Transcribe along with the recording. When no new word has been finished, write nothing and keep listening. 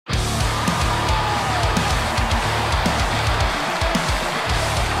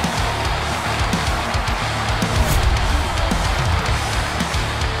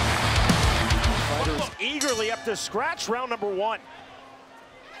the scratch, round number 1.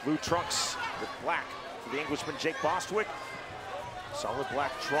 Blue trunks with black for the Englishman Jake Bostwick. Solid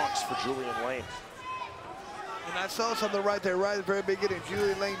black trunks for Julian Lane. And I saw something right there, right at the very beginning.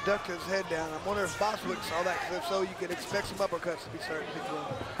 Julian Lane ducked his head down. I wonder if Bostwick saw that, because if so, you can expect some uppercuts to be starting to be thrown.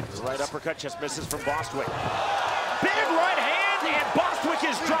 The right uppercut just misses from Bostwick. Big right hand, and Bostwick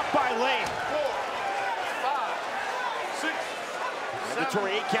is dropped by Lane. 4, 5, 6,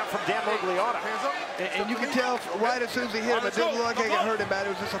 mandatory 8 count from Dan Morgliata. And you can tell right as soon as he hit him, it didn't look like it hurt him bad. It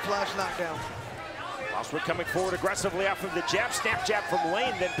was just a flash knockdown. Bostwick coming forward aggressively off of the jab, snap jab from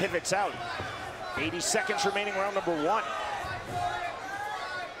Lane, then pivots out. 80 seconds remaining, round number 1. Lane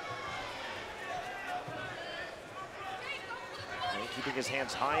keeping his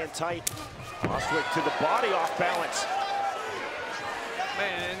hands high and tight. Bostwick to the body, off balance.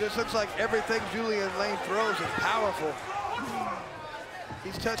 Man, and this looks like everything Julian Lane throws is powerful.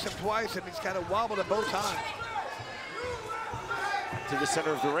 He's touched him twice, and he's kind of wobbled at both times. To the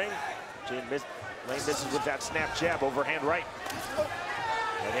center of the ring. Lane misses with that snap jab, overhand right.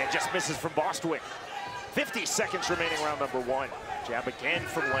 And then just misses from Bostwick. 50 seconds remaining, round number 1. Jab again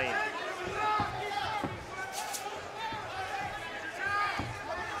from Lane.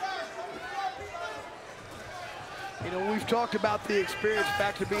 You know, we've talked about the experience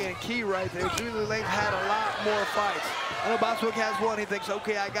factor being key right there. Julian Lane had a lot more fights. I know Bostwick has one. He thinks,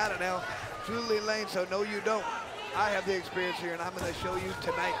 okay, I got it now. Julian Lane, so no, you don't. I have the experience here, and I'm going to show you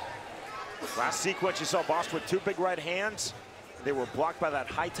tonight. Last sequence, you saw Bostwick 2 big right hands. They were blocked by that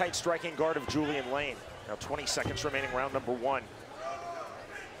high, tight striking guard of Julian Lane. Now 20 seconds remaining, round number 1.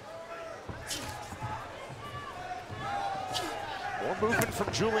 More movement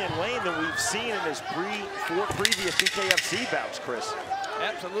from Julian Lane than we've seen in his 4 previous BKFC bouts, Chris.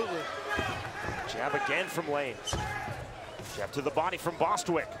 Absolutely. Jab again from Lane. Jab to the body from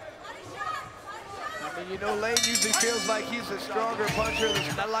Bostwick. I mean, you know, Lane usually feels like he's a stronger puncher.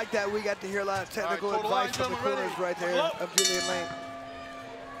 I like that. We got to hear a lot of technical advice from the corners right there of Julian Lane.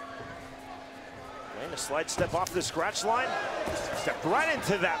 Lane, a slight step off the scratch line. Stepped right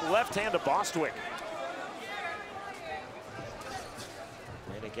into that left hand of Bostwick.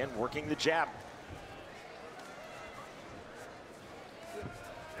 Lane again working the jab.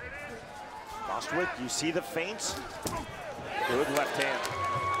 Bostwick, you see the feints. Good left hand.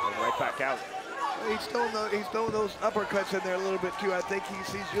 And right back out. He's throwing those uppercuts in there a little bit too. I think he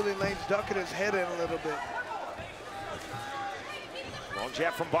sees Julian Lane's ducking his head in a little bit. Long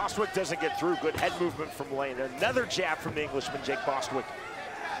jab from Bostwick doesn't get through. Good head movement from Lane. Another jab from the Englishman, Jake Bostwick.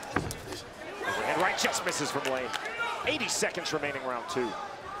 And right just misses from Lane. 80 seconds remaining, round 2.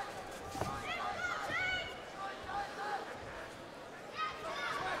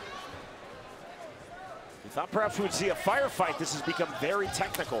 We thought perhaps we'd see a firefight. This has become very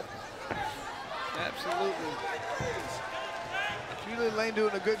technical. Absolutely. Julian Lane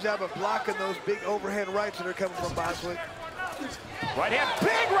doing a good job of blocking those big overhand rights that are coming from Bostwick. Right hand,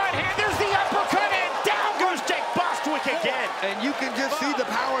 big right hand, there's the uppercut, and down goes Jake Bostwick again. And you can just see the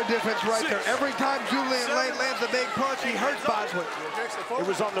power difference right there. Every time Julian Lane lands a big punch, he hurts Bostwick. It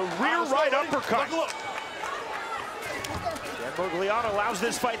was on the rear right uppercut. Dan Morgliata allows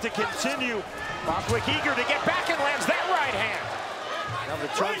this fight to continue. Bostwick eager to get back and lands that right hand. Now the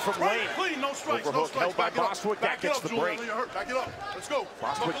turn from Lane. Overhook held by Bostwick, that gets the break. Back it up. Let's go.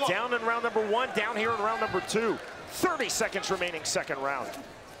 Bostwick down in round number 1, down here in round number 2. 30 seconds remaining, second round.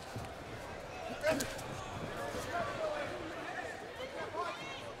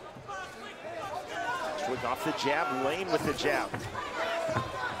 Bostwick off the jab, Lane with the jab.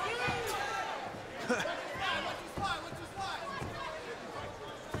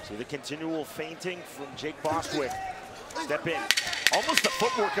 See the continual feinting from Jake Bostwick. Step in. Almost the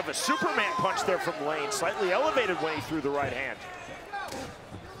footwork of a Superman punch there from Lane. Slightly elevated when he threw the right hand.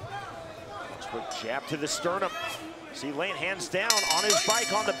 Bostwick jab to the sternum. See Lane hands down on his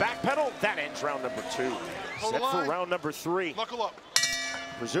bike on the back pedal. That ends round number 2. Set for round number 3. Knuckle up.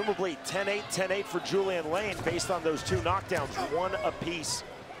 Presumably 10-8, 10-8 for Julian Lane based on those 2 knockdowns, 1 apiece.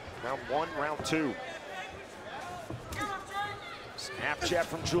 Round 1, round 2. Snap jab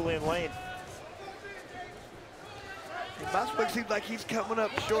from Julian Lane. Bostwick seems like he's coming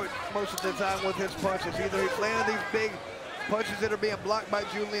up short most of the time with his punches. Either he's landing these big punches that are being blocked by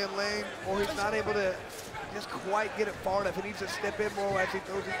Julian Lane, or he's not able to just quite get it far enough. He needs to step in more as he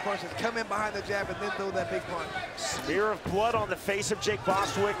throws these punches. Come in behind the jab and then throw that big punch. Smear of blood on the face of Jake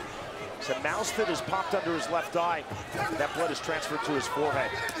Bostwick. It's a mouse that has popped under his left eye. That blood is transferred to his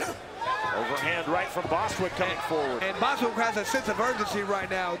forehead. Overhand right from Bostwick coming forward. And Bostwick has a sense of urgency right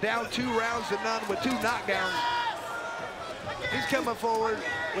now. Down 2 rounds to none with 2 knockdowns. He's coming forward.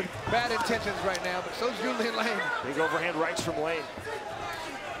 with bad intentions right now, but so's Julian Lane. Big overhand rights from Lane.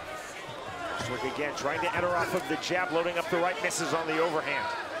 Bostwick again trying to enter off of the jab, loading up the right, misses on the overhand.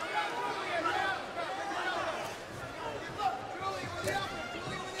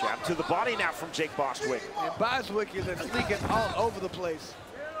 Jab to the body now from Jake Bostwick. And Bostwick is leaking all over the place.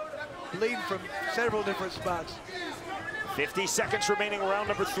 Bleeding from several different spots. 50 seconds remaining, round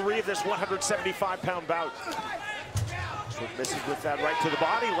number 3 of this 175-pound bout. Bostwick misses with that right to the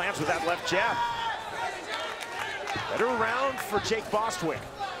body, lands with that left jab. Better round for Jake Bostwick.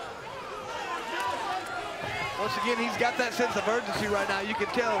 Once again, he's got that sense of urgency right now. You can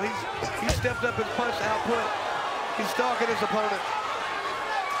tell he's stepped up his punch output. He's stalking his opponent.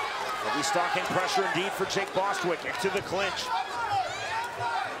 Heavy stalking pressure indeed for Jake Bostwick into the clinch.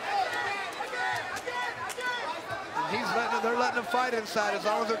 They're letting him fight inside as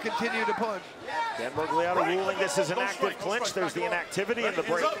long as they continue to punch. Dan Mergliata ruling this is an active clinch. There's the inactivity in the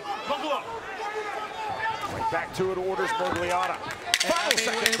break. Right back to it, orders Mergliata.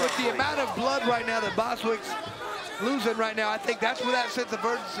 And with the amount of blood right now that Bostwick's losing right now, I think that's where that sense of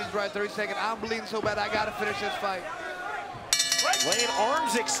urgency is right there. He's thinking, I'm bleeding so bad, I got to finish this fight. Lane,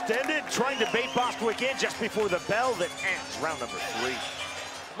 arms extended, trying to bait Bostwick in just before the bell that ends round number 3.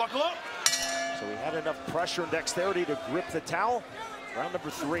 Knuckle up. So he had enough pressure and dexterity to grip the towel. Round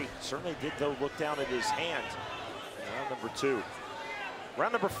number 3. Certainly did, though, look down at his hand. And round number 2.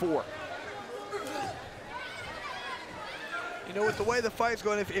 Round number 4. You know, with the way the fight's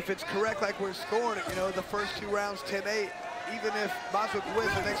going, if it's correct like we're scoring it, you know, the first 2 rounds, 10-8, even if Bostwick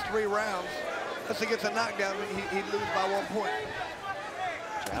wins the next 3 rounds, unless he gets a knockdown, he'd lose by 1 point.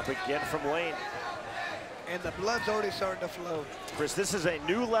 Jab again from Lane. And the blood's already starting to flow. Chris, this is a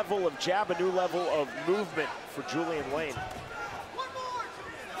new level of jab, a new level of movement for Julian Lane.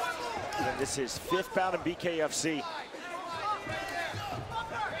 And this is 5th bout in BKFC.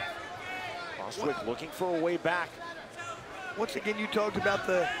 Bostwick looking for a way back. Once again, you talked about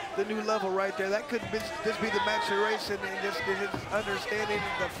the new level right there. That could just be the maturation and just his understanding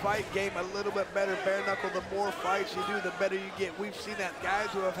the fight game a little bit better. Bare knuckle, the more fights you do, the better you get. We've seen that guys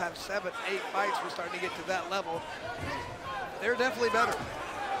who have had 7, 8 fights, we're starting to get to that level. They're definitely better.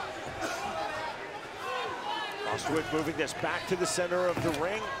 Bostwick moving this back to the center of the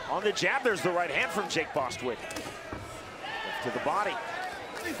ring. On the jab, there's the right hand from Jake Bostwick. Left to the body.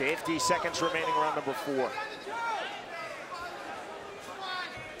 50 seconds remaining, round number 4.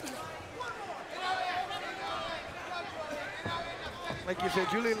 Like you said,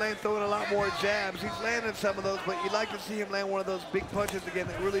 Julian Lane throwing a lot more jabs. He's landing some of those, but you'd like to see him land one of those big punches again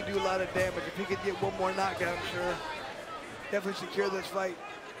that really do a lot of damage. If he could get 1 more knockdown, sure, definitely secure this fight.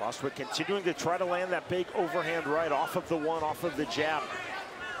 Bostwick continuing to try to land that big overhand right off of the one, off of the jab.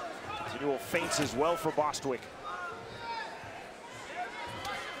 Continual feints as well for Bostwick.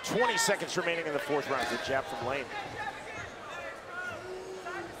 20 seconds remaining in the 4th round. Good jab from Lane.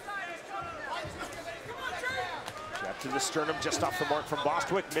 Jab to the sternum, just off the mark from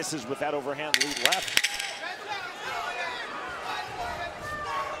Bostwick. Misses with that overhand lead left.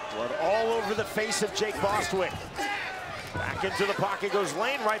 Blood all over the face of Jake Bostwick. Back into the pocket goes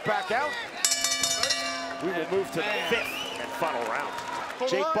Lane, right back out. We will move to the 5th and final round.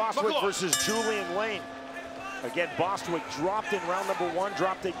 Jake Bostwick versus Julian Lane. Again, Bostwick dropped in round number 1,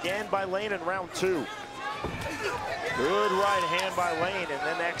 dropped again by Lane in round 2. Good right hand by Lane and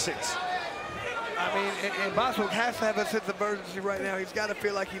then exits. I mean, and Bostwick has to have a sense of urgency right now. He's got to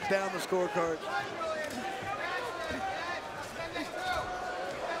feel like he's down the scorecard.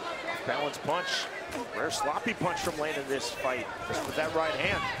 Balance punch. Rare sloppy punch from Lane in this fight, just with that right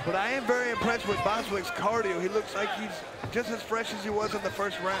hand. But I am very impressed with Bostwick's cardio. He looks like he's just as fresh as he was in the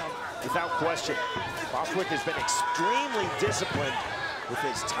 1st round. Without question. Bostwick has been extremely disciplined with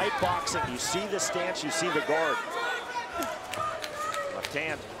his tight boxing. You see the stance, you see the guard. Left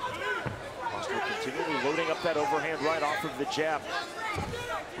hand. Bostwick continually loading up that overhand right off of the jab.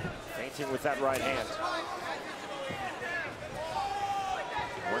 Feinting with that right hand.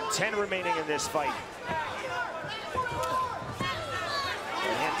 1:10 remaining in this fight. The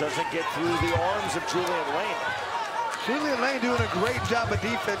hand doesn't get through the arms of Julian Lane. Julian Lane doing a great job of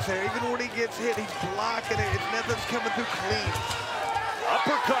defense there. Even when he gets hit, he's blocking it. Nothing's coming through clean.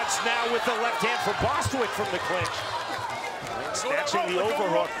 Uppercuts now with the left hand for Bostwick from the clinch. Lane snatching the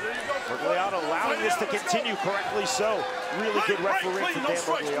overhook. Mergliata allowing this to continue, correctly so. Really good referee from Dan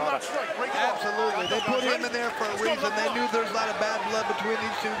Mergliata. Absolutely. They put him in there for a reason. They knew there's a lot of bad blood between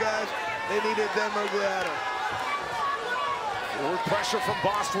these 2 guys. They needed Dan Mergliata. Forward pressure from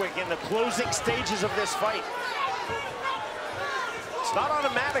Bostwick in the closing stages of this fight. It's not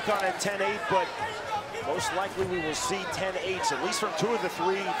automatic on a 10-8, but most likely we will see 10-8s, at least from 2 of the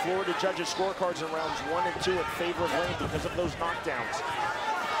 3 Florida judges' scorecards in rounds 1 and 2 in favor of Lane because of those knockdowns.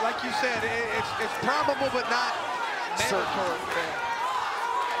 Like you said, it's probable but not mandatory.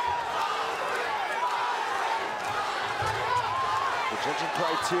 The judging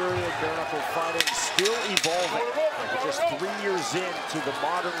criteria in bare knuckle fighting still evolving. We're just 3 years into the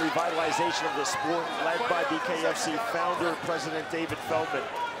modern revitalization of the sport, led by BKFC founder, President David Feldman.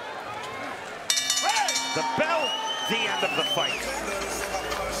 The bell, the end of the fight.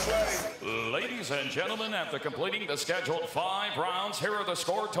 Ladies and gentlemen, after completing the scheduled 5 rounds, here are the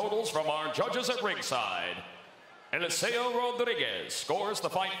score totals from our judges at ringside. Eliseo Rodriguez scores the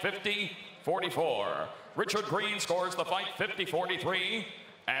fight 50-44. Richard Green scores the fight 50-43.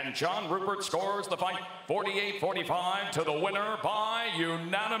 And John Rupert scores the fight 48-45 to the winner by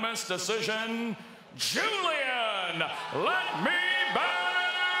unanimous decision, Julian, let me bang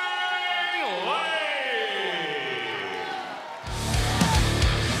Lane.